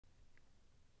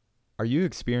Are you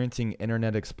experiencing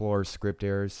Internet Explorer script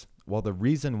errors? Well, the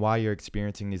reason why you're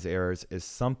experiencing these errors is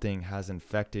something has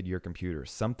infected your computer.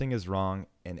 Something is wrong,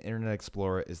 and Internet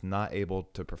Explorer is not able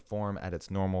to perform at its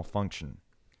normal function.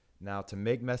 Now, to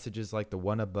make messages like the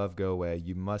one above go away,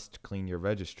 you must clean your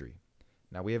registry.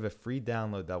 Now, we have a free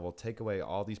download that will take away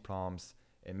all these problems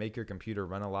and make your computer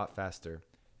run a lot faster.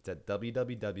 It's at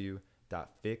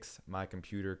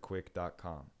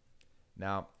www.fixmycomputerquick.com.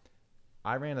 Now,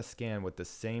 I ran a scan with the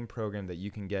same program that you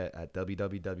can get at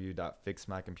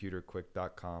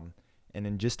www.fixmycomputerquick.com, and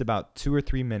in just about 2 or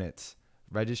 3 minutes,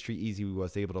 Registry Easy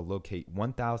was able to locate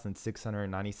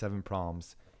 1,697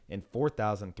 problems and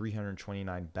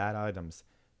 4,329 bad items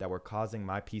that were causing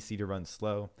my PC to run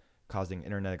slow, causing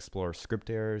Internet Explorer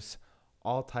script errors.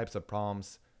 All types of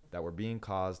problems that were being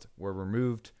caused were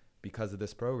removed because of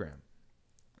this program.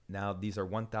 Now, these are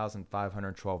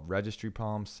 1,512 registry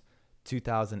problems,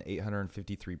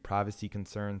 2,853 privacy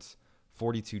concerns,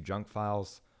 42 junk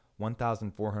files,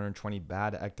 1,420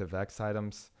 bad ActiveX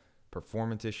items,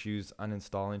 performance issues,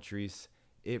 uninstall entries.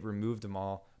 It removed them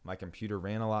all. My computer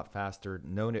ran a lot faster,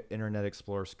 no Internet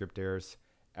Explorer script errors.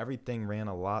 Everything ran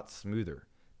a lot smoother.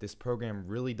 This program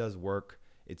really does work.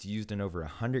 It's used in over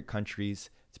 100 countries.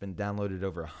 It's been downloaded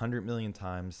over 100 million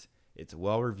times. It's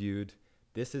well reviewed.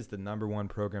 This is the #1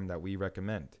 program that we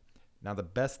recommend. Now, the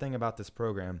best thing about this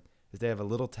program is they have a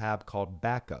little tab called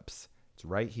Backups. It's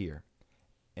right here.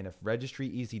 And if Registry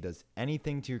Easy does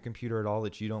anything to your computer at all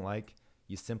that you don't like,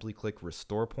 you simply click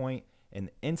Restore Point, and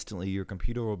instantly your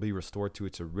computer will be restored to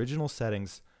its original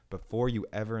settings before you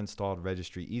ever installed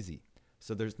Registry Easy.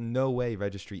 So there's no way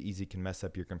Registry Easy can mess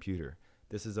up your computer.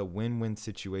 This is a win-win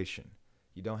situation.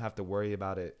 You don't have to worry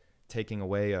about it taking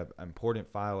away an important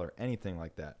file or anything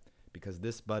like that, because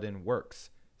this button works.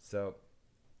 So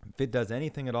if it does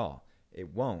anything at all,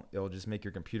 it won't. It'll just make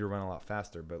your computer run a lot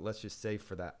faster. But let's just say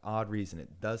for that odd reason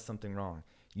it does something wrong,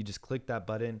 you just click that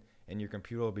button and your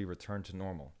computer will be returned to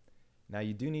normal. Now,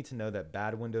 you do need to know that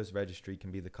bad Windows registry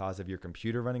can be the cause of your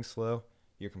computer running slow,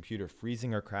 your computer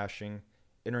freezing or crashing,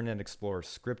 Internet Explorer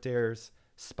script errors,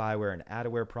 spyware and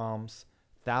adware problems,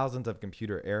 thousands of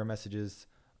computer error messages,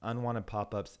 unwanted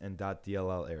pop-ups, and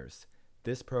 .dll errors.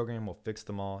 This program will fix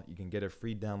them all. You can get a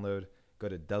free download. Go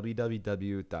to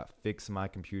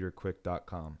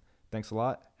www.fixmycomputerquick.com. Thanks a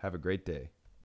lot. Have a great day.